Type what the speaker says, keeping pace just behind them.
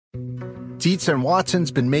Dietz and Watson's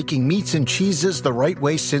been making meats and cheeses the right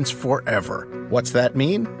way since forever. What's that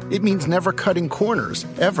mean? It means never cutting corners,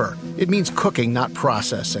 ever. It means cooking, not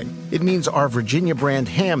processing. It means our Virginia brand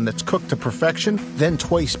ham that's cooked to perfection, then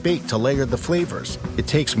twice baked to layer the flavors. It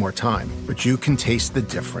takes more time, but you can taste the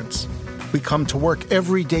difference. We come to work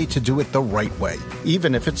every day to do it the right way,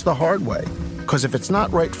 even if it's the hard way. Because if it's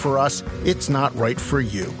not right for us, it's not right for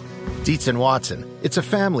you. Dietz and Watson, it's a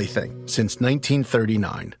family thing since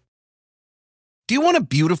 1939. Do you want a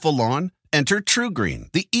beautiful lawn? Enter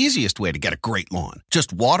TruGreen, the easiest way to get a great lawn.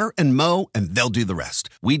 Just water and mow, and they'll do the rest.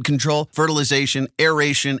 Weed control, fertilization,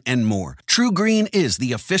 aeration, and more. TruGreen is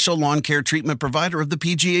the official lawn care treatment provider of the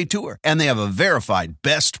PGA Tour, and they have a verified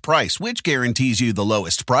best price, which guarantees you the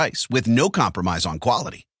lowest price with no compromise on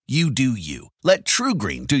quality. You do you. Let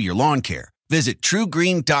TruGreen do your lawn care. Visit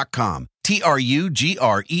TruGreen.com,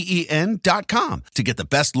 TruGreen.com, to get the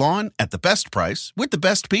best lawn at the best price with the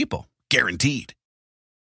best people. Guaranteed.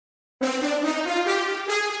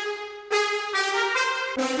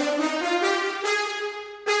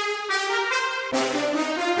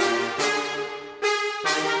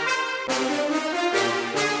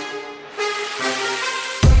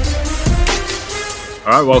 All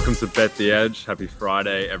right, welcome to Bet the Edge. Happy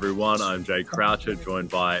Friday, everyone. I'm Jay Croucher, joined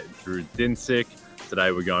by Drew Dinsick.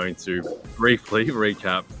 Today we're going to briefly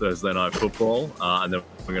recap Thursday Night Football, and then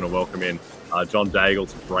we're going to welcome in John Daigle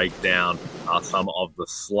to break down some of the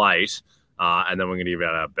slate, and then we're going to give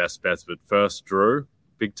out our best bets. But first, Drew,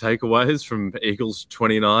 big takeaways from Eagles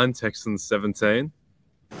 29, Texans 17.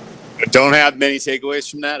 I don't have many takeaways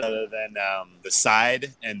from that other than the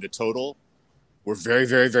side and the total were very,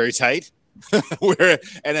 very, very tight.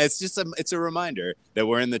 And it's just it's a reminder that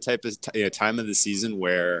we're in the type of time of the season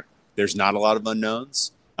where there's not a lot of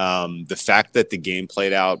unknowns. The fact that the game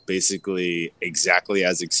played out basically exactly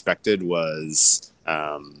as expected was,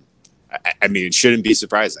 it shouldn't be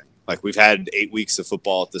surprising. Like, we've had 8 weeks of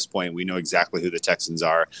football at this point. We know exactly who the Texans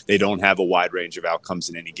are. They don't have a wide range of outcomes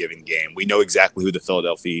in any given game. We know exactly who the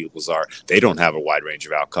Philadelphia Eagles are. They don't have a wide range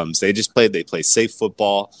of outcomes. They play safe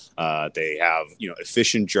football. They have,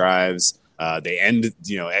 efficient drives. They end,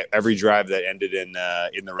 every drive that ended in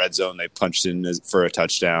the red zone, they punched in for a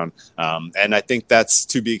touchdown. And I think that's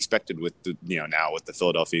to be expected with now with the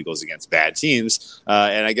Philadelphia Eagles against bad teams.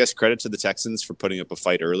 And I guess credit to the Texans for putting up a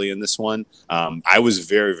fight early in this one. I was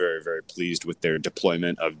very, very, very pleased with their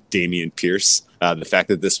deployment of Dameon Pierce. The fact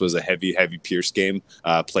that this was a heavy Pierce game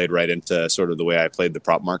played right into sort of the way I played the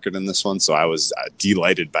prop market in this one. So I was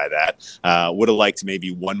delighted by that. Would have liked maybe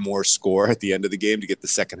one more score at the end of the game to get the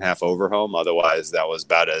second half over home. Otherwise, that was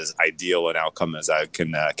about as ideal an outcome as I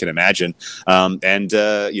can imagine.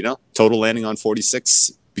 Total landing on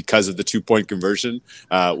 46 because of the 2-point conversion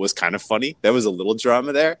was kind of funny. There was a little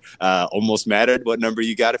drama there. Almost mattered what number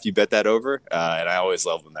you got if you bet that over. And I always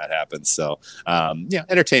love when that happens. So,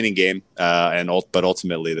 entertaining game. But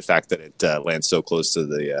ultimately, the fact that it lands so close to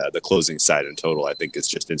the closing side in total, I think is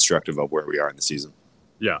just instructive of where we are in the season.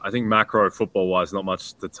 Yeah, I think macro football-wise, not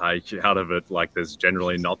much to take out of it. Like, there's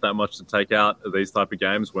generally not that much to take out of these type of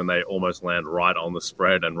games when they almost land right on the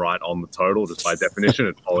spread and right on the total. Just by definition,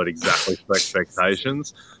 it followed exactly to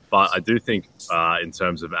expectations. But I do think in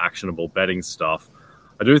terms of actionable betting stuff,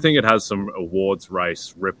 I do think it has some awards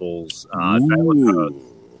race ripples.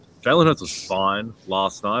 Jalen Hurts was fine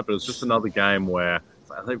last night, but it was just another game where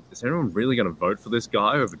is anyone really going to vote for this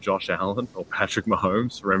guy over Josh Allen or Patrick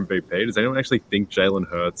Mahomes for MVP? Does anyone actually think Jalen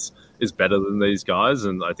Hurts is better than these guys?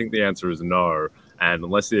 And I think the answer is no. And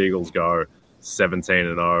unless the Eagles go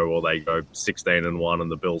 17-0 or they go 16-1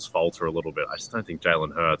 and the Bills falter a little bit, I just don't think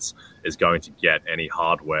Jalen Hurts is going to get any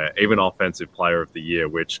hardware, even Offensive Player of the Year,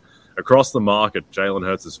 which across the market, Jalen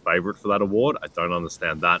Hurts is favorite for that award. I don't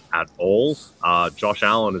understand that at all. Josh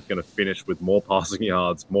Allen is going to finish with more passing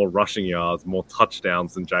yards, more rushing yards, more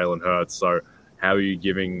touchdowns than Jalen Hurts. So how are you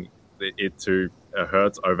giving it to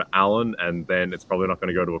Hurts over Allen? And then it's probably not going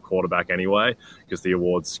to go to a quarterback anyway because the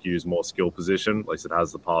award skews more skill position. At least it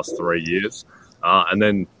has the past 3 years. And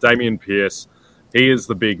then Dameon Pierce, he is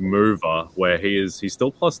the big mover where he's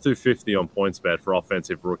still plus 250 on PointsBet for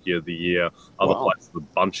Offensive Rookie of the Year. Other players are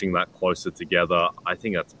bunching that closer together. I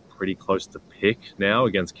think that's pretty close to pick now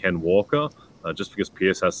against Ken Walker, just because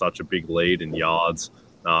Pierce has such a big lead in yards.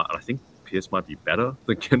 And I think Pierce might be better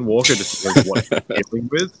than Ken Walker just because of what he's dealing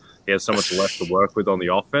with. He has so much left to work with on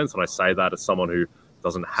the offense, and I say that as someone who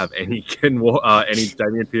doesn't have any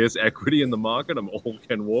Dameon Pierce equity in the market. I'm all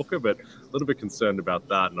Ken Walker, but a little bit concerned about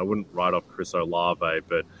that. And I wouldn't write off Chris Olave,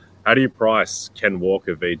 but how do you price Ken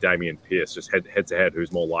Walker v. Dameon Pierce, just head to head?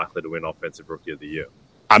 Who's more likely to win Offensive Rookie of the Year?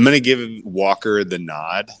 I'm going to give Walker the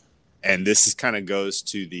nod, and this kind of goes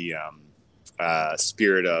to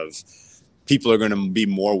spirit of people are going to be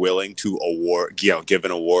more willing to give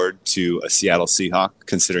an award to a Seattle Seahawk,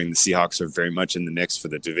 considering the Seahawks are very much in the mix for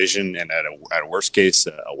the division and at a worst case,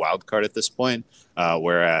 a wild card at this point.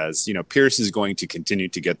 Whereas, Pierce is going to continue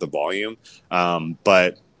to get the volume,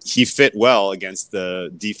 but he fit well against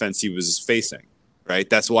the defense he was facing, right?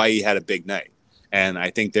 That's why he had a big night. And I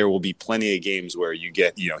think there will be plenty of games where you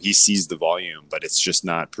get, he sees the volume, but it's just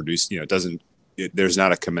not produced, there's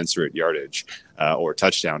not a commensurate yardage or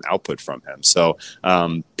touchdown output from him. So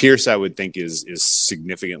Pierce, I would think, is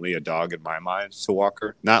significantly a dog in my mind to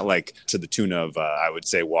Walker. Not like to the tune of, I would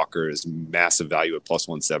say Walker is massive value at plus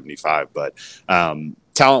 175, but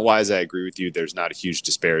talent-wise, I agree with you. There's not a huge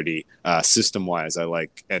disparity. System-wise,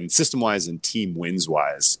 system-wise and team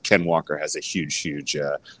wins-wise, Ken Walker has a huge,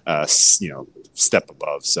 step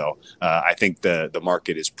above. So I think the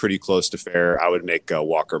market is pretty close to fair. I would make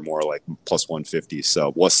Walker more like plus 150.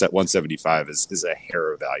 So 175 is a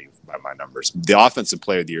hair of value by my numbers. The offensive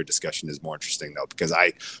player of the year discussion is more interesting, though, because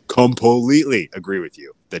I completely agree with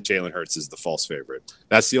you that Jalen Hurts is the false favorite.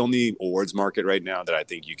 That's the only awards market right now that I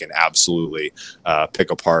think you can absolutely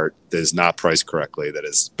pick apart that is not priced correctly. That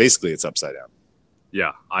is basically it's upside down.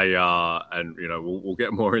 Yeah, we'll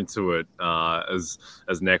get more into it as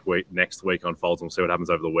next week unfolds. We'll see what happens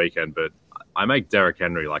over the weekend. But I make Derrick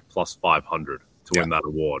Henry like plus 500 to win that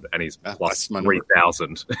award, and he's plus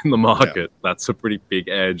 3,000 in the market. Yeah. That's a pretty big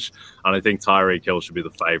edge, and I think Tyreek Hill should be the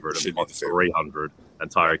favorite at plus 300, and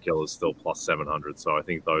Tyreek Hill is still plus 700. So I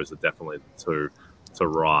think those are definitely the two to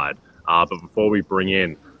ride. But before we bring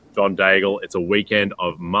in John Daigle, it's a weekend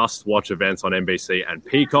of must-watch events on NBC and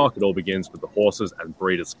Peacock. It all begins with the Horses and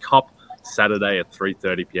Breeders' Cup, Saturday at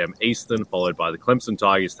 3:30 p.m. Eastern, followed by the Clemson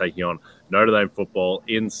Tigers taking on Notre Dame football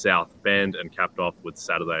in South Bend, and capped off with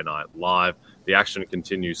Saturday Night Live. The action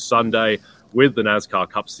continues Sunday with the NASCAR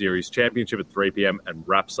Cup Series Championship at 3 p.m. and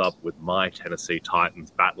wraps up with my Tennessee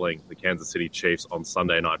Titans battling the Kansas City Chiefs on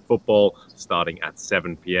Sunday Night Football, starting at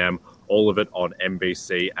 7 p.m. All of it on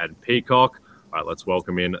NBC and Peacock. All right, let's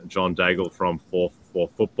welcome in John Daigle from 4 for 4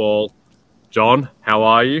 Football. John, how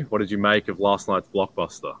are you? What did you make of last night's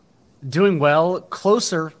blockbuster? Doing well,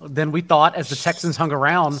 closer than we thought as the Texans hung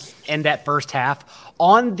around in that first half.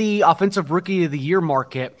 On the offensive rookie of the year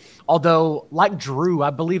market, although like Drew, I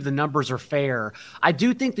believe the numbers are fair, I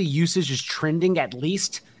do think the usage is trending at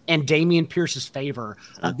least in Dameon Pierce's favor.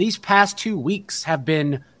 These past 2 weeks have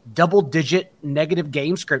been double-digit negative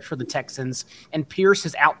game scripts for the Texans, and Pierce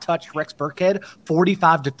has outtouched Rex Burkhead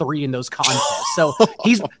 45-3 in those contests. So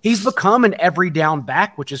he's become an every down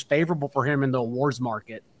back, which is favorable for him in the awards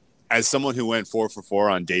market. As someone who went 4 for 4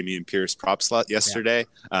 on Dameon Pierce prop slot yesterday,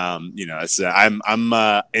 I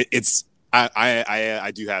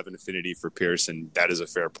do have an affinity for Pierce, and that is a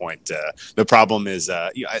fair point. The problem is,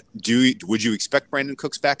 would you expect Brandon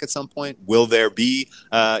Cooks back at some point? Will there be,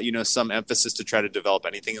 some emphasis to try to develop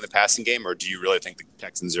anything in the passing game, or do you really think the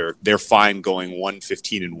Texans they're fine going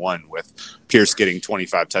 1-15-1 with Pierce getting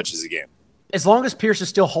 25 touches a game? As long as Pierce is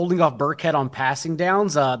still holding off Burkhead on passing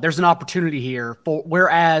downs, there's an opportunity here.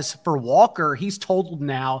 Whereas for Walker, he's totaled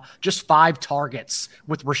now just 5 targets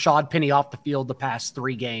with Rashad Penny off the field the past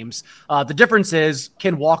 3 games. The difference is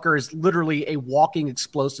Ken Walker is literally a walking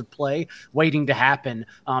explosive play waiting to happen.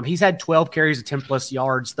 He's had 12 carries of 10-plus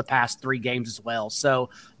yards the past 3 games as well. So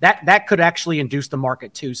that could actually induce the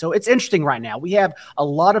market too. So it's interesting right now. We have a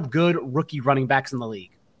lot of good rookie running backs in the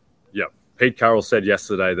league. Yep. Pete Carroll said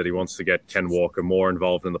yesterday that he wants to get Ken Walker more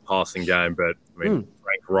involved in the passing game, but Frank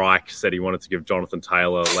Reich said he wanted to give Jonathan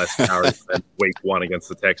Taylor less carries than week 1 against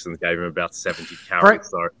the Texans, gave him about 70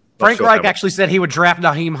 carries. Frank Reich actually said he would draft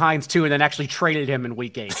Nyheim Hines too, and then actually traded him in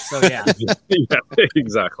week 8. So, yeah. Yeah,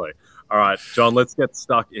 exactly. All right, John, let's get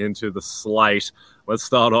stuck into the slate. Let's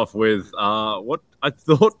start off with what I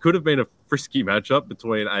thought could have been a frisky matchup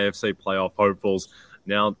between AFC playoff hopefuls,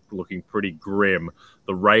 now looking pretty grim.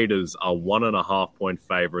 The Raiders are 1.5-point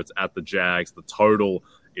favorites at the Jags. The total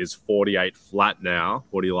is 48 flat now.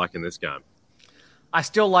 What do you like in this game? I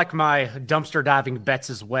still like my dumpster diving bets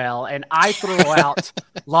as well, and I throw out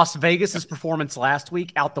Las Vegas's performance last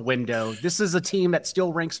week out the window. This is a team that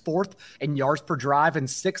still ranks 4th in yards per drive and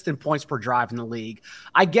 6th in points per drive in the league.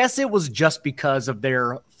 I guess it was just because of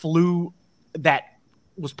their flu that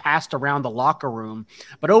was passed around the locker room.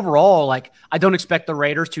 But overall, I don't expect the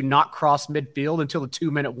Raiders to not cross midfield until the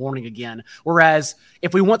 2-minute warning again. Whereas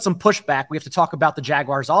if we want some pushback, we have to talk about the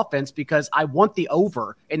Jaguars offense, because I want the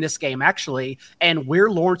over in this game, actually. And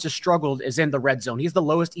where Lawrence has struggled is in the red zone. He's the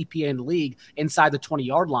lowest EPA in the league inside the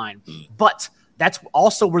 20-yard line. But that's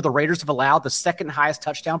also where the Raiders have allowed the second highest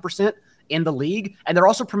touchdown percent in the league, and they're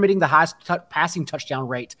also permitting the highest passing touchdown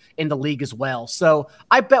rate in the league as well. So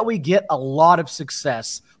I bet we get a lot of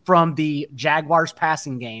success from the Jaguars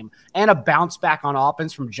passing game and a bounce back on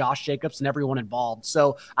offense from Josh Jacobs and everyone involved.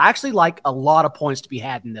 So I actually like a lot of points to be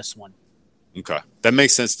had in this one. Okay, that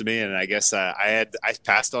makes sense to me, and I guess I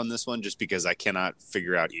passed on this one just because I cannot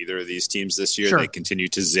figure out either of these teams this year. Sure. They continue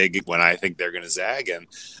to zig when I think they're going to zag, and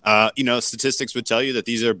statistics would tell you that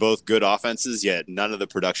these are both good offenses, yet none of the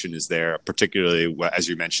production is there, particularly as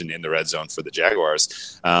you mentioned in the red zone for the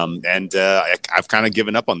Jaguars. I've kind of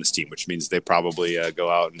given up on this team, which means they probably go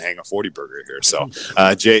out and hang a 40 burger here. So,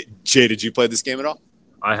 Jay, did you play this game at all?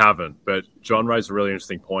 I haven't, but John raised a really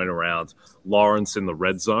interesting point around Lawrence in the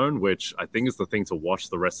red zone, which I think is the thing to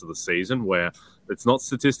watch the rest of the season, where it's not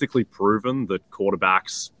statistically proven that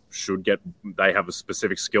quarterbacks they have a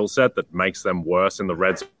specific skill set that makes them worse in the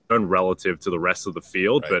red zone relative to the rest of the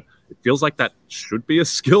field. Right. But it feels like that should be a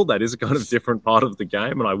skill that is a kind of different part of the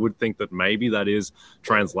game. And I would think that maybe that is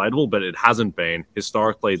translatable, but it hasn't been.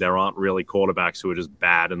 Historically, there aren't really quarterbacks who are just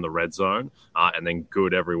bad in the red zone and then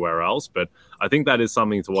good everywhere else. But I think that is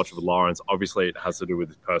something to watch with Lawrence. Obviously, it has to do with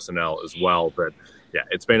his personnel as well. But yeah,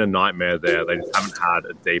 it's been a nightmare there. They just haven't had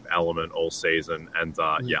a deep element all season. And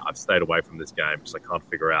I've stayed away from this game because I can't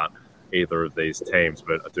figure out either of these teams.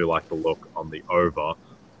 But I do like the look on the over.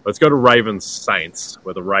 Let's go to Ravens-Saints,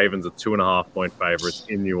 where the Ravens are 2.5-point favorites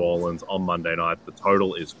in New Orleans on Monday night. The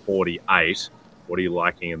total is 48. What are you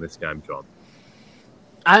liking in this game, John?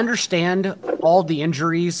 I understand all the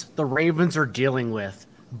injuries the Ravens are dealing with,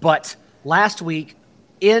 but last week,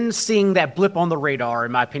 in seeing that blip on the radar,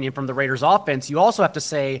 in my opinion, from the Raiders offense, you also have to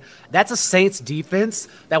say that's a Saints defense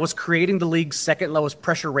that was creating the league's second lowest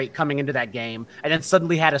pressure rate coming into that game, and then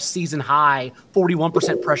suddenly had a season high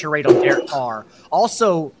 41% pressure rate on Derek Carr.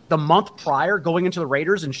 Also, the month prior, going into the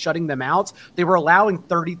Raiders and shutting them out, they were allowing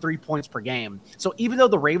 33 points per game. So even though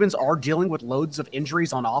the Ravens are dealing with loads of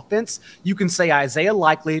injuries on offense, you can say Isaiah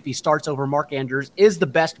Likely, if he starts over Mark Andrews, is the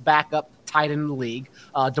best backup tight end in the league.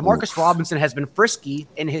 Demarcus Robinson has been frisky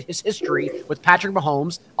in his history with Patrick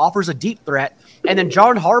Mahomes, offers a deep threat. And then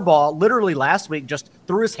John Harbaugh literally last week just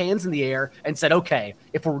threw his hands in the air and said, okay,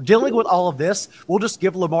 if we're dealing with all of this, we'll just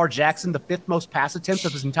give Lamar Jackson the 5th most pass attempts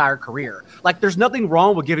of his entire career. Like, there's nothing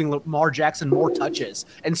wrong with giving Lamar Jackson more touches.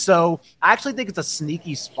 And so I actually think it's a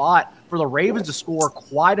sneaky spot for the Ravens to score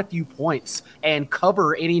quite a few points and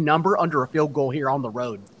cover any number under a field goal here on the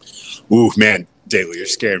road. Ooh, man. Daly, you're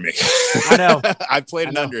scaring me. I know. I played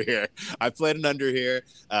an under here.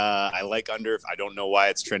 I like under. I don't know why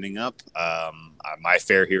it's trending up. My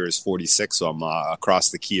fair here is 46, so I'm across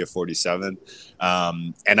the key of 47.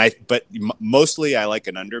 But mostly I like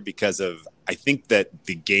an under because of I think that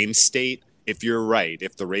the game state. If you're right,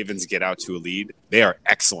 if the Ravens get out to a lead, they are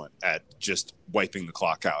excellent at just wiping the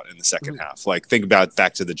clock out in the second half. Like, think about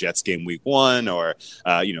back to the Jets game week 1 or,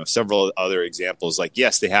 several other examples. Like,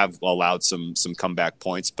 yes, they have allowed some comeback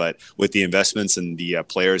points, but with the investments and the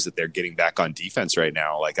players that they're getting back on defense right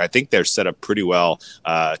now, like, I think they're set up pretty well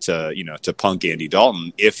to punk Andy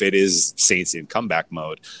Dalton if it is Saints in comeback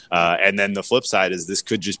mode. And then the flip side is this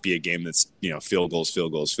could just be a game that's, field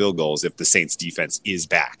goals if the Saints defense is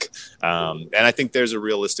back. And I think there's a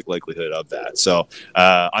realistic likelihood of that. So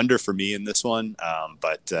under for me in this one.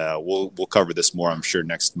 But we'll cover this more, I'm sure,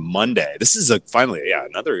 next Monday. This is finally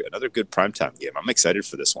another good primetime game. I'm excited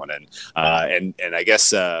for this one, and I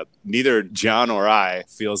guess neither John or I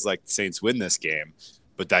feels like the Saints win this game.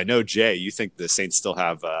 But I know, Jay, you think the Saints still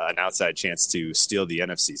have an outside chance to steal the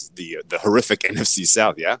the horrific NFC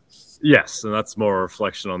South, yeah? Yes, and that's more a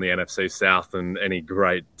reflection on the NFC South than any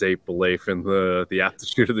great deep belief in the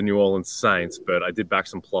aptitude of the New Orleans Saints. But I did back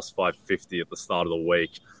some plus 550 at the start of the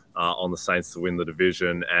week on the Saints to win the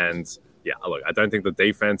division. And yeah, look, I don't think the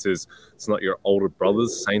defense it's not your older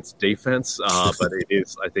brother's Saints defense, but it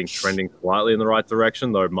is, I think, trending slightly in the right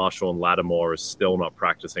direction, though Marshall and Lattimore is still not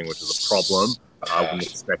practicing, which is a problem. I wouldn't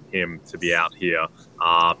expect him to be out here.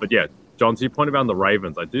 But yeah, John, to your point about the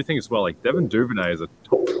Ravens, I do think as well, like Devin Duvernay is a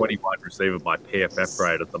top 20 wide receiver by PFF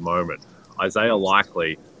grade at the moment. Isaiah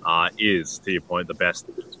Likely is, to your point, the best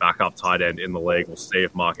backup tight end in the league. We'll see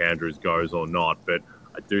if Mark Andrews goes or not, but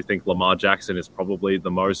I do think Lamar Jackson is probably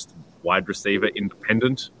the most wide receiver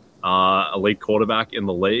independent elite quarterback in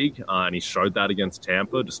the league, and he showed that against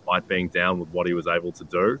Tampa despite being down with what he was able to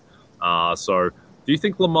do. So do you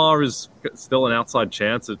think Lamar is still an outside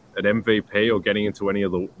chance at MVP or getting into any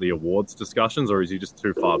of the awards discussions, or is he just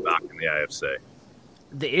too far back in the AFC?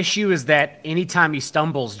 The issue is that anytime he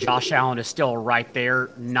stumbles, Josh Allen is still right there,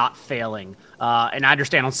 not failing. And I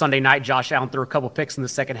understand on Sunday night, Josh Allen threw a couple picks in the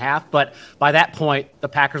second half, but by that point, the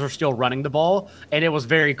Packers are still running the ball, and it was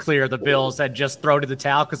very clear the Bills had just thrown to the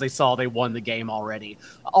towel because they saw they won the game already.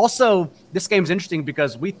 Also, this game's interesting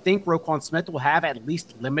because we think Roquan Smith will have at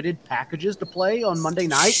least limited packages to play on Monday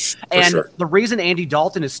night. And the reason Andy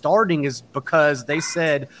Dalton is starting is because they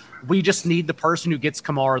said, we just need the person who gets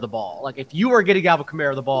Kamara the ball. Like, if you are getting Alvin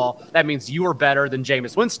Kamara the ball, that means you are better than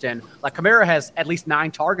Jameis Winston. Like, Kamara has at least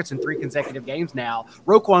 9 targets in 3 consecutive games now.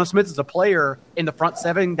 Roquan Smith is a player in the front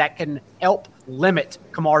 7 that can help limit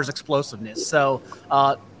Kamara's explosiveness. So,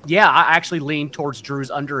 I actually lean towards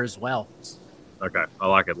Drew's under as well. Okay, I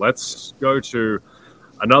like it. Let's go to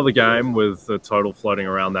another game with the total floating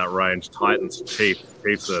around that range. Titans-Chiefs.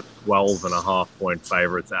 Chiefs are 12.5-point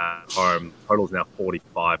favorites at home. Total's now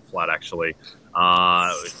 45 flat, actually.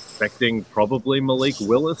 Expecting probably Malik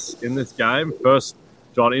Willis in this game. First,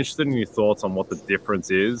 John, interested in your thoughts on what the difference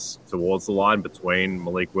is towards the line between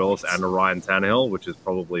Malik Willis and Ryan Tannehill, which is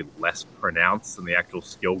probably less pronounced than the actual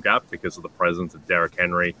skill gap because of the presence of Derrick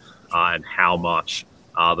Henry and how much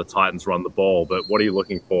the Titans run the ball. But what are you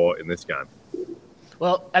looking for in this game?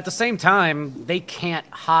 Well, at the same time, they can't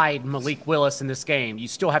hide Malik Willis in this game. You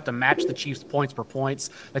still have to match the Chiefs' points per points.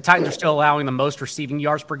 The Titans are still allowing the most receiving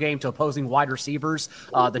yards per game to opposing wide receivers.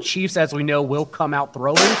 The Chiefs, as we know, will come out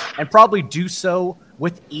throwing and probably do so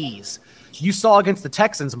with ease. You saw against the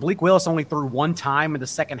Texans, Malik Willis only threw 1 time in the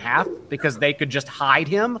second half because they could just hide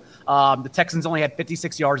him. The Texans only had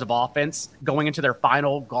 56 yards of offense going into their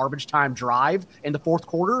final garbage time drive in the fourth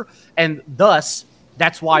quarter, and thus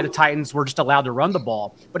that's why the Titans were just allowed to run the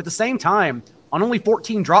ball. But at the same time, on only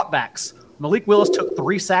 14 dropbacks, Malik Willis took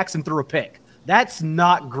 3 sacks and threw a pick. That's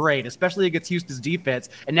not great, especially against Houston's defense.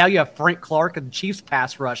 And now you have Frank Clark and the Chiefs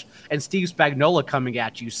pass rush and Steve Spagnuolo coming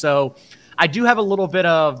at you. So I do have a little bit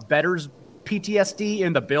of bettors PTSD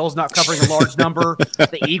in the Bills not covering a large number,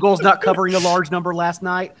 the Eagles not covering a large number last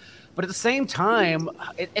night. But at the same time,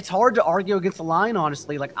 it's hard to argue against the line,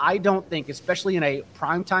 honestly. Like, I don't think, especially in a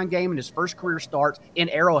primetime game in his first career start in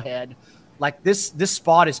Arrowhead, like this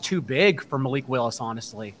spot is too big for Malik Willis,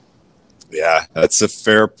 honestly. Yeah, that's a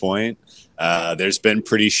fair point. There's been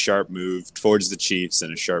pretty sharp move towards the Chiefs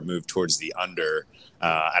and a sharp move towards the under.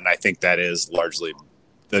 And I think that is largely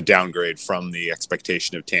the downgrade from the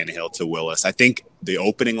expectation of Tannehill to Willis. I think the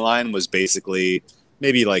opening line was basically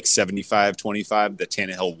maybe like 75-25 that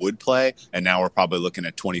Tannehill would play, and now we're probably looking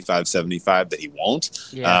at 25-75 that he won't.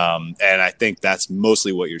 Yeah. And I think that's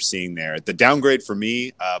mostly what you're seeing there. The downgrade for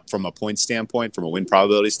me, from a point standpoint, from a win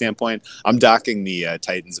probability standpoint, I'm docking the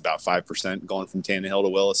Titans about 5% going from Tannehill to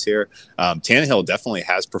Willis here. Tannehill definitely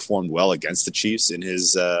has performed well against the Chiefs in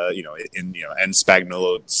his, and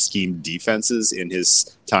Spagnuolo scheme defenses in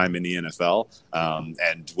his time in the NFL.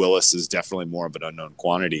 And Willis is definitely more of an unknown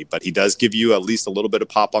quantity, but he does give you at least a little bit of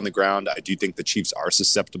pop on the ground. I do think the Chiefs are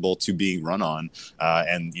susceptible to being run on,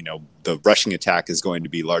 and the rushing attack is going to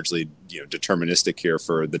be largely deterministic here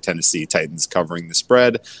for the Tennessee Titans covering the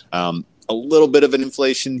spread. A little bit of an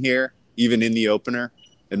inflation here, even in the opener,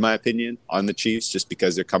 in my opinion, on the Chiefs, just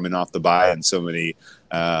because they're coming off the bye and so many,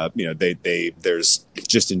 there's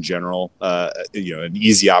just in general, an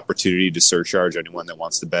easy opportunity to surcharge anyone that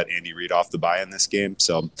wants to bet Andy Reid off the bye in this game.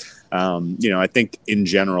 So, I think in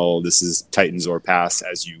general, this is Titans or pass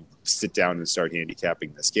as you sit down and start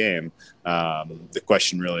handicapping this game. The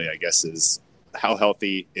question really, I guess, is how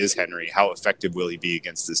healthy is Henry? How effective will he be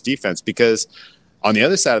against this defense? Because on the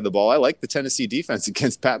other side of the ball, I like the Tennessee defense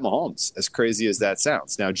against Pat Mahomes, as crazy as that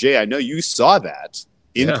sounds. Now, Jay, I know you saw that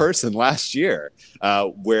in person last year,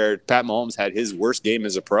 where Pat Mahomes had his worst game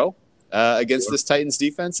as a pro against this Titans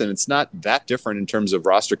defense, and it's not that different in terms of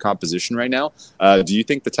roster composition right now. Do you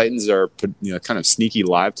think the Titans are kind of sneaky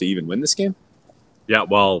live to even win this game? Yeah,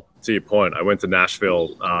 well, to your point, I went to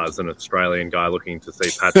Nashville as an Australian guy looking to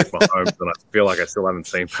see Patrick Mahomes, and I feel like I still haven't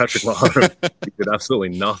seen Patrick Mahomes. He did absolutely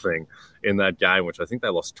nothing in that game, which I think they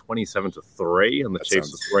lost 27-3, and the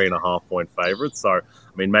Chiefs are 3.5-point favorites. So, I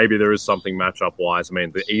mean, maybe there is something matchup-wise. I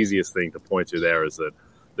mean, the easiest thing to point to there is that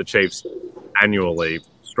the Chiefs annually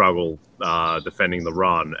struggle defending the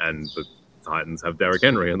run, and the Titans have Derrick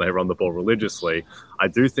Henry, and they run the ball religiously. I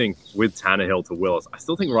do think with Tannehill to Willis, I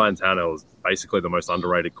still think Ryan Tannehill is basically the most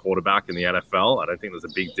underrated quarterback in the NFL. I don't think there's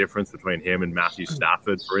a big difference between him and Matthew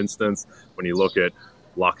Stafford, for instance. When you look at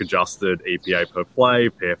luck-adjusted EPA per play,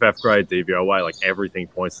 PFF grade, DVOA, like everything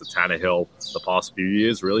points to Tannehill the past few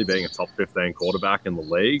years really being a top 15 quarterback in the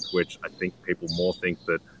league, which I think people more think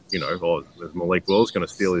that or is Malik Willis going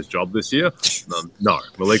to steal his job this year? No,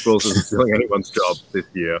 Malik Willis isn't stealing anyone's job this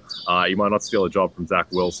year. He might not steal a job from Zach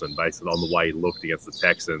Wilson based on the way he looked against the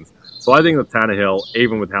Texans. So I think that Tannehill,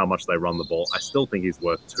 even with how much they run the ball, I still think he's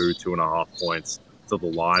worth 2.5 points to the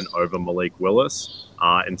line over Malik Willis.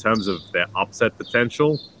 In terms of their upset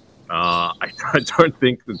potential, I don't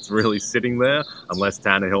think it's really sitting there unless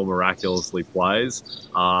Tannehill miraculously plays.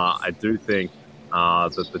 I do think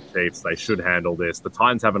that the Chiefs, they should handle this. The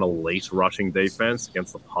Titans have an elite rushing defense.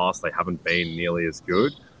 Against the pass, they haven't been nearly as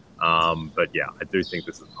good. But yeah, I do think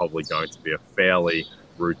this is probably going to be a fairly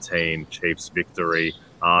routine Chiefs victory.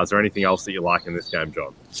 Is there anything else that you like in this game,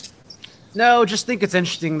 John? No, just think it's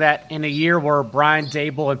interesting that in a year where Brian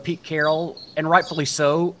Daboll and Pete Carroll, and rightfully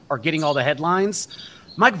so, are getting all the headlines,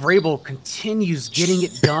 Mike Vrabel continues getting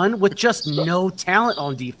it done with just no talent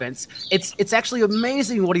on defense. It's actually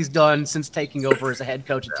amazing what he's done since taking over as a head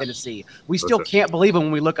coach at Tennessee. We still can't believe it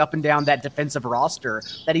when we look up and down that defensive roster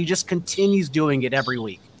that he just continues doing it every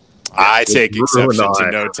week. I take exception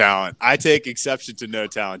to no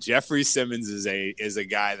talent. Jeffrey Simmons is a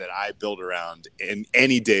guy that I build around in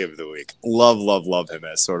any day of the week. Love him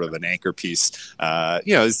as sort of an anchor piece.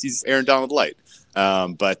 He's Aaron Donald Light.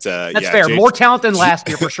 That's fair. More talent than last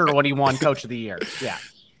year for sure when he won Coach of the Year. Yeah.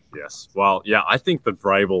 Yes. Well, yeah, I think that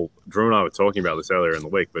Vrabel, Drew and I were talking about this earlier in the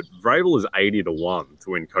week, but Vrabel is 80-1 to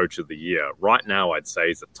win Coach of the Year. Right now, I'd say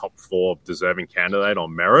he's a top 4 deserving candidate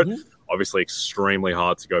on merit. Mm-hmm. Obviously, extremely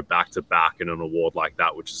hard to go back-to-back in an award like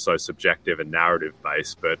that, which is so subjective and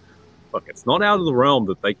narrative-based. But, look, it's not out of the realm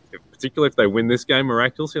that they, particularly if they win this game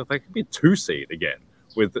miraculously, they could be a 2 seed again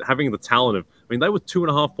with having the talent of, they were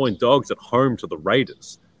 2.5-point dogs at home to the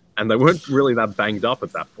Raiders, and they weren't really that banged up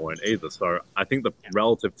at that point either. So I think that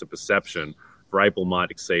relative to perception, Vrabel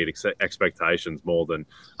might exceed expectations more than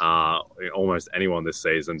almost anyone this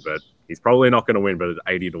season, but he's probably not going to win, but at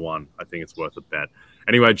 80-1, I think it's worth a bet.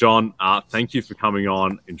 Anyway, John, thank you for coming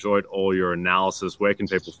on. Enjoyed all your analysis. Where can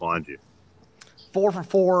people find you?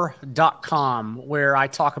 4for4.com, where I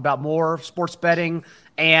talk about more sports betting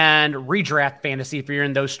and redraft fantasy if you're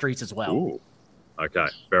in those streets as well. Ooh. Okay,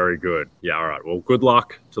 very good. Yeah, all right. Well, good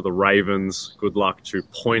luck to the Ravens. Good luck to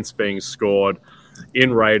points being scored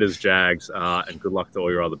in Raiders, Jags, and good luck to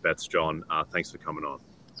all your other bets, John. Thanks for coming on.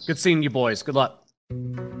 Good seeing you boys. Good luck.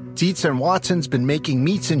 Dietz and Watson's been making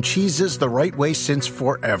meats and cheeses the right way since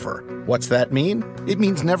forever. What's that mean? It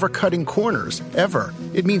means never cutting corners, ever.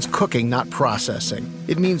 It means cooking, not processing.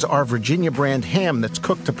 It means our Virginia brand ham that's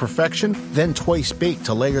cooked to perfection, then twice baked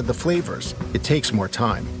to layer the flavors. It takes more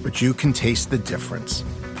time, but you can taste the difference.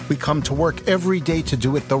 We come to work every day to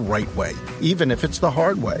do it the right way, even if it's the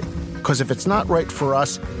hard way. Because if it's not right for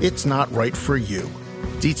us, it's not right for you.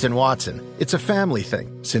 Dietz and Watson, it's a family thing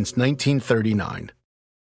since 1939.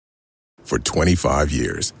 For 25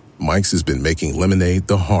 years, Mike's has been making lemonade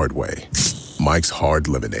the hard way. Mike's Hard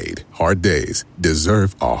Lemonade. Hard days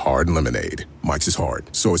deserve a hard lemonade. Mike's is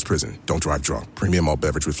hard, so is prison. Don't drive drunk. Premium all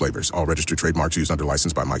beverage with flavors. All registered trademarks used under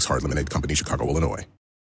license by Mike's Hard Lemonade Company, Chicago, Illinois.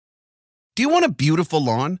 Do you want a beautiful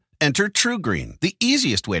lawn? Enter TruGreen, the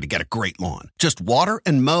easiest way to get a great lawn. Just water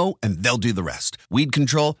and mow, and they'll do the rest. Weed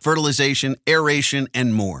control, fertilization, aeration,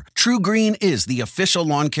 and more. TruGreen is the official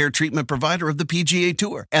lawn care treatment provider of the PGA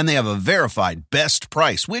Tour, and they have a verified best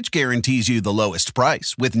price, which guarantees you the lowest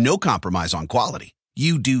price with no compromise on quality.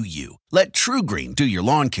 You do you. Let TruGreen do your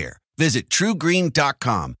lawn care. Visit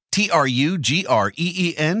TruGreen.com,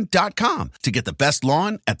 TruGreen.com, to get the best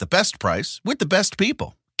lawn at the best price with the best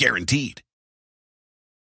people. Guaranteed.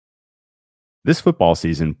 This football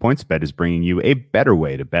season, PointsBet is bringing you a better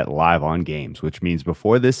way to bet live on games, which means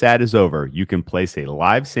before this ad is over, you can place a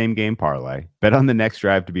live same-game parlay, bet on the next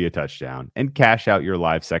drive to be a touchdown, and cash out your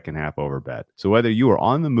live second-half over bet. So whether you are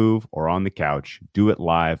on the move or on the couch, do it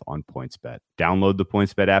live on PointsBet. Download the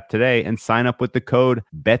PointsBet app today and sign up with the code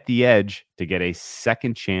BETTHEEDGE to get a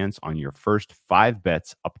second chance on your first 5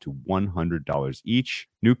 bets up to $100 each.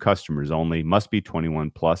 New customers only, must be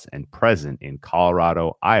 21 plus and present in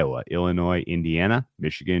Colorado, Iowa, Illinois, Indiana,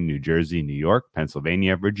 Michigan, New Jersey, New York,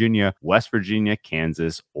 Pennsylvania, Virginia, West Virginia,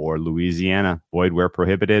 Kansas, or Louisiana. Void where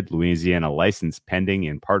prohibited. Louisiana license pending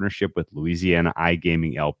in partnership with Louisiana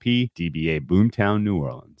iGaming LP, DBA Boomtown, New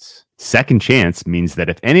Orleans. Second chance means that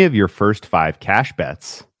if any of your first 5 cash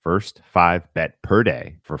bets, first 5 bet per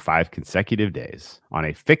day for 5 consecutive days on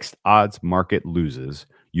a fixed odds market loses,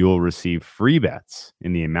 you will receive free bets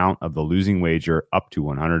in the amount of the losing wager up to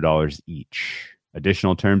 $100 each.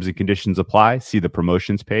 Additional terms and conditions apply. See the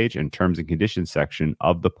promotions page and terms and conditions section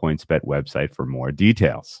of the PointsBet website for more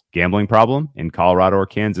details. Gambling problem? In Colorado or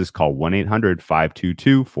Kansas, call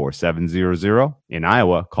 1-800-522-4700. In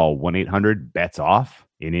Iowa, call 1-800-BETS-OFF.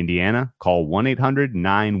 In Indiana, call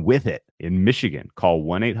 1-800-9-WITH-IT. In Michigan, call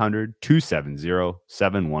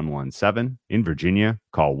 1-800-270-7117. In Virginia,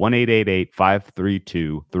 call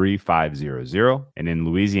 1-888-532-3500. And in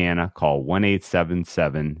Louisiana, call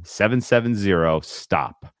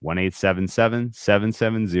 1-877-770-STOP.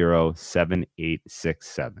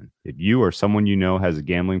 1-877-770-7867. If you or someone you know has a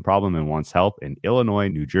gambling problem and wants help in Illinois,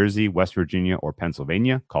 New Jersey, West Virginia, or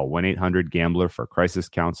Pennsylvania, call 1-800-GAMBLER for crisis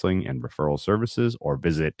counseling and referral services, or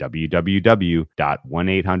visit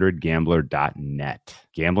www.1800gambler.net.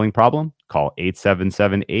 Gambling problem? Call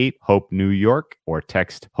 877-8-HOPE-NEW YORK or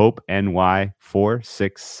text HOPE-NY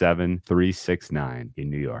 467-369 in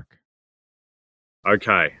New York.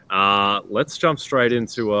 Okay, let's jump straight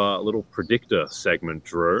into a little predictor segment,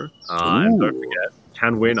 Drew. And don't forget,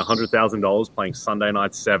 can win $100,000 playing Sunday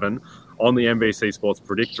Night 7 on the NBC Sports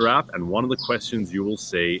Predictor app. And one of the questions you will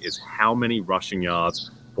see is how many rushing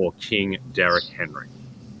yards for King Derrick Henry?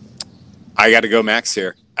 I got to go Max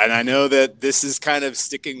here. And I know that this is kind of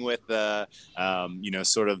sticking with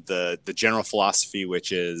sort of the general philosophy,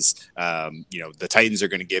 which is, the Titans are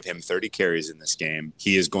going to give him 30 carries in this game.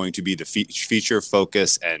 He is going to be the feature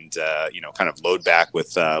focus and, kind of load back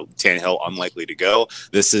with Tannehill unlikely to go.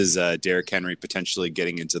 This is Derrick Henry potentially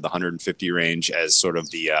getting into the 150 range as sort of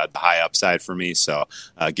the high upside for me. So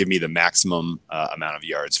give me the maximum amount of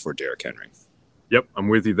yards for Derrick Henry. Yep, I'm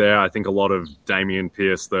with you there. I think a lot of Damian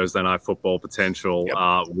Pierce Thursday Night Football potential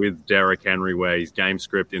with Derrick Henry, where he's game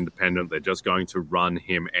script independent. They're just going to run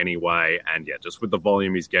him anyway. And yeah, just with the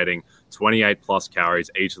volume he's getting, 28 plus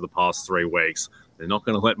carries each of the past 3 weeks, they're not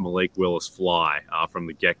going to let Malik Willis fly from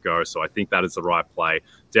the get-go. So I think that is the right play.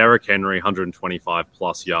 Derrick Henry, 125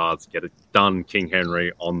 plus yards. Get it done, King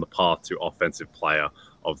Henry, on the path to Offensive Player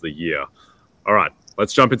of the Year. All right.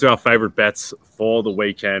 Let's jump into our favorite bets for the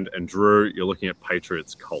weekend. And Drew, you're looking at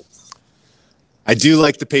Patriots Colts. I do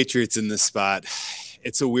like the Patriots in this spot.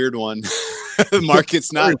 It's a weird one.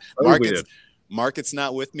 Market's not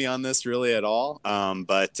with me on this really at all. In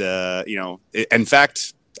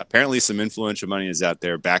fact, apparently some influential money is out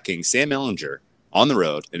there backing Sam Ehlinger on the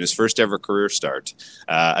road in his first ever career start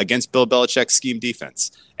against Bill Belichick's scheme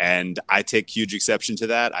defense. And I take huge exception to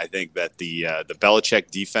that. I think that the Belichick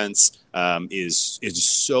defense is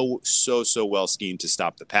so well schemed to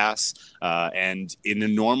stop the pass. And in a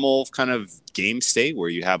normal kind of game state where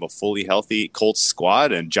you have a fully healthy Colts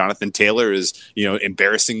squad and Jonathan Taylor is,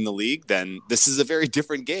 embarrassing the league, then this is a very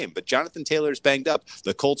different game. But Jonathan Taylor is banged up.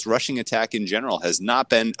 The Colts rushing attack in general has not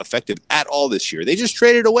been effective at all this year. They just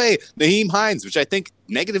traded away Nyheim Hines, which I think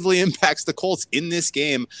negatively impacts the Colts in this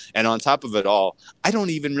game. And on top of it all, I don't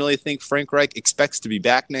even really think Frank Reich expects to be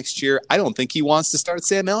back next year. I don't think he wants to start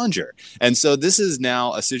Sam Ehlinger. And so this is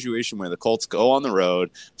now a situation where the Colts go on the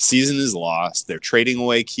road, season is lost, they're trading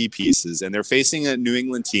away key pieces, and they're facing a New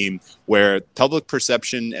England team where public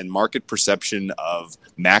perception and market perception of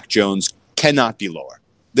Mac Jones cannot be lower.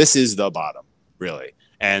 This is the bottom, really.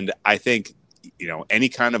 And I think, any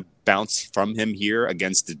kind of bounce from him here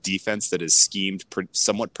against the defense that is schemed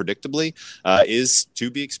somewhat predictably is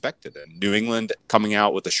to be expected. And New England coming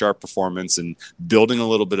out with a sharp performance and building a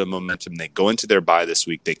little bit of momentum. They go into their bye this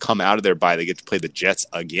week. They come out of their bye. They get to play the Jets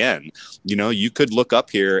again. You could look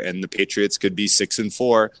up here and the Patriots could be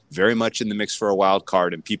 6-4, very much in the mix for a wild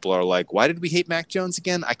card. And people are like, why did we hate Mac Jones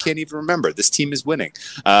again? I can't even remember. This team is winning.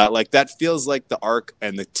 That feels like the arc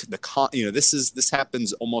and this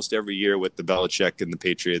happens almost every year with the Belichick and the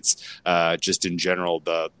Patriots. Just in general,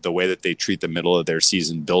 the way that they treat the middle of their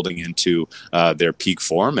season building into their peak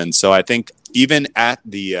form. And so I think even at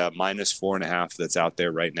the -4.5 that's out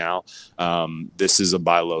there right now, this is a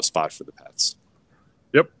buy low spot for the Pats.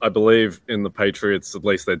 Yep, I believe in the Patriots, at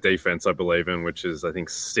least their defense I believe in, which is, I think,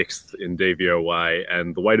 6th in DVOA.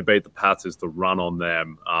 And the way to beat the Pats is to run on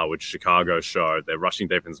them, which Chicago showed. Their rushing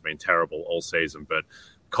defense has been terrible all season, but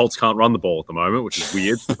Colts can't run the ball at the moment, which is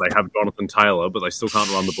weird. They have Jonathan Taylor, but they still can't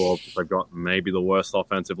run the ball because they've got maybe the worst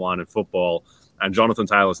offensive line in football. And Jonathan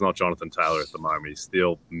Taylor's not Jonathan Taylor at the moment. He's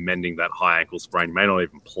still mending that high ankle sprain. He may not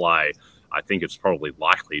even play. I think it's probably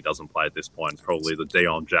likely he doesn't play at this point. It's probably the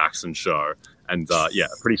Deion Jackson show. And a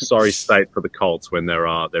pretty sorry state for the Colts when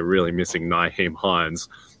they're really missing Nyheim Hines,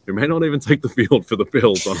 who may not even take the field for the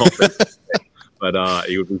Bills on offense. But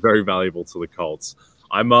he would be very valuable to the Colts.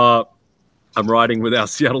 I'm riding with our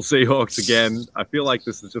Seattle Seahawks again. I feel like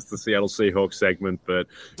this is just the Seattle Seahawks segment, but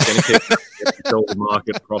going to keep until the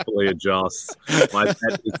market properly adjusts. My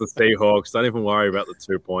bet is the Seahawks. Don't even worry about the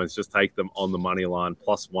 2 points. Just take them on the money line,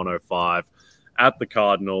 +105 at the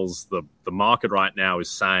Cardinals. The market right now is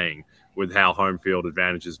saying with how home field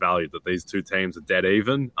advantage is valued, that these two teams are dead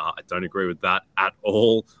even. I don't agree with that at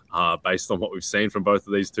all. Based on what we've seen from both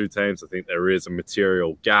of these two teams, I think there is a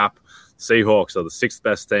material gap. Seahawks are the 6th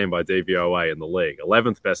best team by DVOA in the league,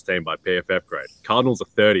 11th best team by PFF grade. Cardinals are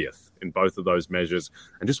 30th in both of those measures.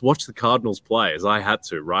 And just watch the Cardinals play, as I had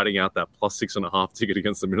to, riding out that +6.5 ticket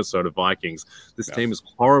against the Minnesota Vikings. This team is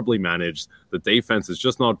horribly managed. The defense is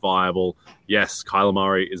just not viable. Yes, Kyler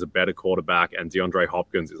Murray is a better quarterback, and DeAndre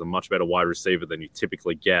Hopkins is a much better wide receiver than you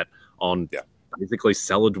typically get on basically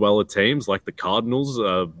cellar dweller teams like the Cardinals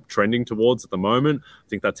trending towards at the moment. I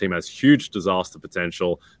think that team has huge disaster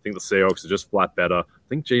potential. I think the Seahawks are just flat better. I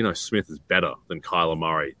think Geno Smith is better than Kyler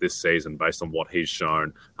Murray this season based on what he's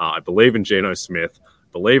shown. I believe in Geno Smith,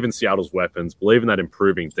 believe in Seattle's weapons, believe in that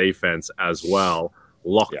improving defense as well.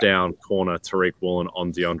 Lockdown corner Tariq Woolen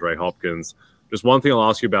on DeAndre Hopkins. Just one thing I'll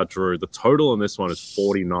ask you about, Drew. The total on this one is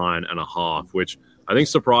 49.5, which I think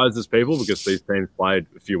surprises people because these teams played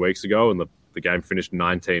a few weeks ago and the game finished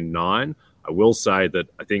 19-9. I will say that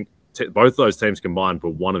I think both those teams combined were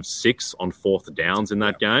 1 of 6 on 4th downs in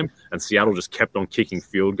that game, and Seattle just kept on kicking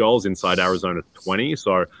field goals inside Arizona's 20.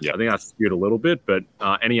 So I think that's skewed a little bit, but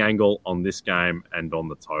any angle on this game and on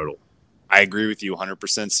the total? I agree with you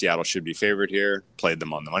 100%. Seattle should be favored here. Played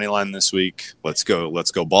them on the money line this week. Let's go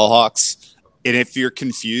Ball Hawks. And if you're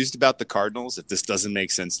confused about the Cardinals, if this doesn't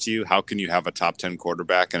make sense to you, how can you have a top 10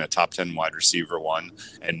 quarterback and a top 10 wide receiver one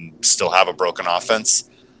and still have a broken offense?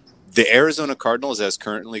 The Arizona Cardinals, as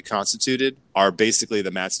currently constituted, are basically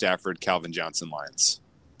the Matt Stafford, Calvin Johnson Lions.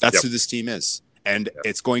 That's who this team is. And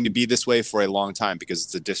it's going to be this way for a long time because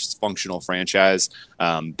it's a dysfunctional franchise.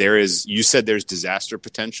 You said there's disaster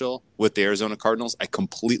potential with the Arizona Cardinals. I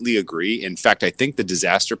completely agree. In fact, I think the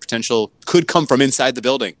disaster potential could come from inside the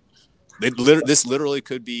building. This literally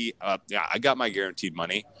could be, I got my guaranteed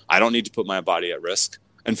money. I don't need to put my body at risk.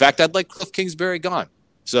 In fact, I'd like Cliff Kingsbury gone.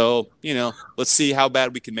 So, let's see how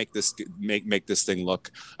bad we can make this thing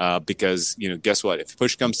look. Because, guess what? If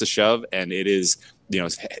push comes to shove and it is,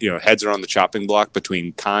 heads are on the chopping block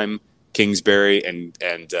between Keim, Kingsbury, and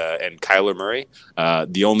Kyler Murray,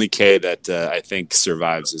 the only K that I think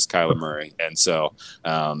survives is Kyler Murray. And so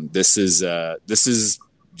this is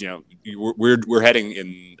we're heading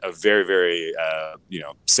in a very, very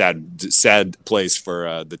sad place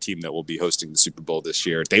for the team that will be hosting the Super Bowl this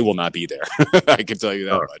year. They will not be there. I can tell you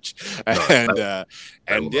that much.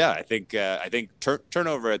 I think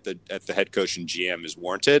turnover at the head coach and GM is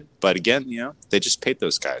warranted. But again, they just paid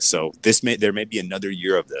those guys, so there may be another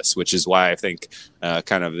year of this, which is why I think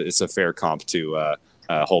it's a fair comp to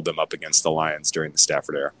hold them up against the Lions during the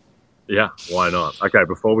Stafford era. Yeah, why not? Okay,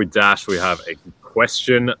 before we dash, we have a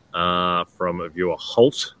question from a viewer,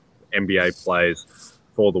 Holt. NBA plays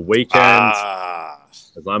for the weekend.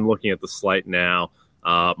 As I'm looking at the slate now,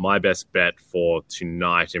 my best bet for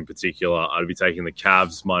tonight in particular, I'd be taking the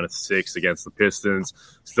Cavs -6 against the Pistons.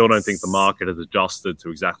 Still don't think the market has adjusted to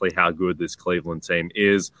exactly how good this Cleveland team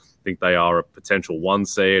is. I think they are a potential 1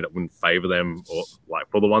 seed. I wouldn't favor them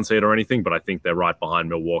for the 1 seed or anything, but I think they're right behind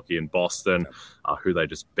Milwaukee and Boston, who they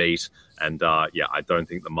just beat. And I don't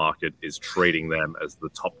think the market is treating them as the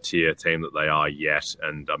top tier team that they are yet.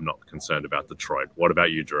 And I'm not concerned about Detroit. What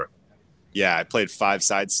about you, Drew? Yeah, I played 5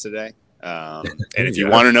 sides today. And if you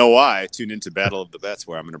want to know why, tune into Battle of the Bets,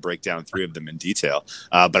 where I'm going to break down 3 of them in detail.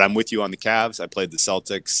 But I'm with you on the Cavs. I played the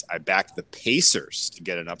Celtics. I backed the Pacers to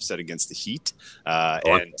get an upset against the Heat.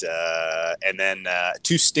 And then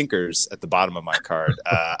 2 stinkers at the bottom of my card.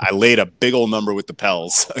 I laid a big old number with the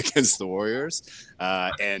Pels against the Warriors.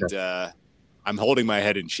 I'm holding my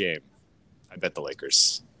head in shame. I bet the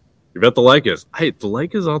Lakers. You bet the Lakers. Hey, the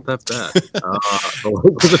Lakers aren't that bad. The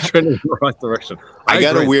Lakers are trending in the right direction. I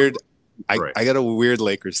got a weird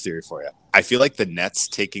Lakers theory for you. I feel like the Nets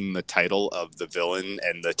taking the title of the villain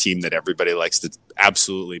and the team that everybody likes to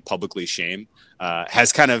absolutely publicly shame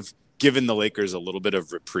has kind of given the Lakers a little bit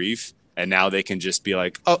of reprieve. And now they can just be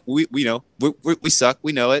like, oh, we know, we suck,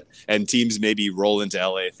 we know it. And teams maybe roll into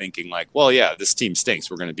LA thinking like, well, yeah, this team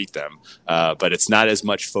stinks, we're going to beat them. But it's not as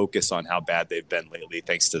much focus on how bad they've been lately,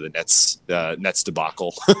 thanks to the Nets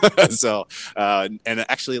debacle. So, and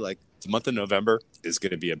actually, like, the month of November is going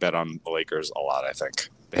to be a bet on the Lakers a lot, I think.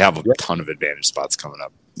 They have a ton of advantage spots coming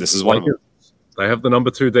up. This is one of them. They have the number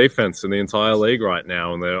 2 defense in the entire league right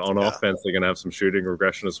now, and they're on offense. They're going to have some shooting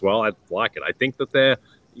regression as well. I like it. I think that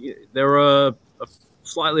they're a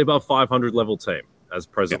slightly above 500 level team as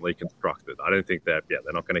presently constructed. I don't think they're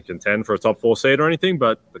not going to contend for a top 4 seed or anything,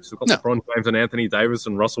 but they've still got LeBron James and Anthony Davis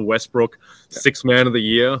and Russell Westbrook, 6th man of the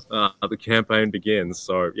year. The campaign begins.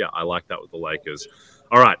 So, I like that with the Lakers.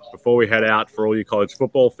 All right, before we head out, for all you college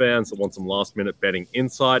football fans that want some last-minute betting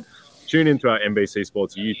insight, Tune into our NBC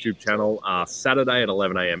Sports YouTube channel Saturday at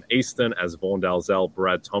 11 a.m. Eastern as Vaughn Dalzell,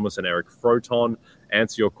 Brad Thomas, and Eric Froton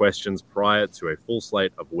answer your questions prior to a full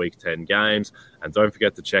slate of Week 10 games. And don't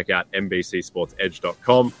forget to check out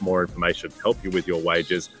NBCSportsEdge.com for more information to help you with your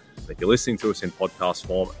wagers. And if you're listening to us in podcast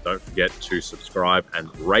form, don't forget to subscribe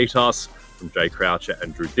and rate us. From Jay Croucher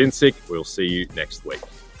and Drew Dinsick, we'll see you next week.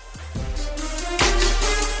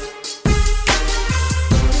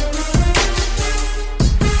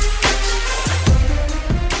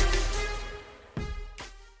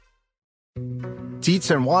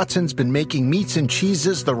 Dietz & Watson's been making meats and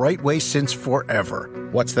cheeses the right way since forever.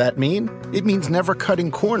 What's that mean? It means never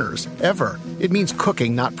cutting corners, ever. It means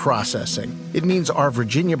cooking, not processing. It means our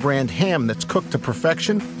Virginia brand ham that's cooked to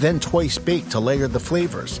perfection, then twice baked to layer the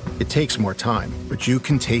flavors. It takes more time, but you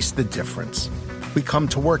can taste the difference. We come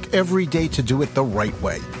to work every day to do it the right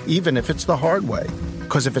way, even if it's the hard way.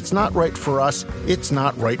 Because if it's not right for us, it's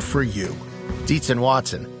not right for you. Dietz &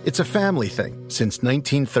 Watson, it's a family thing since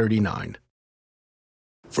 1939.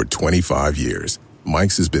 For 25 years,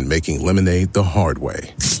 Mike's has been making lemonade the hard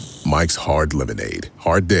way. Mike's Hard Lemonade.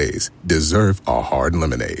 Hard days deserve a hard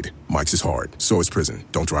lemonade. Mike's is hard, so is prison.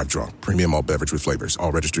 Don't drive drunk. Premium malt beverage with flavors.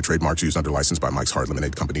 All registered trademarks used under license by Mike's Hard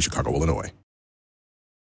Lemonade Company, Chicago, Illinois.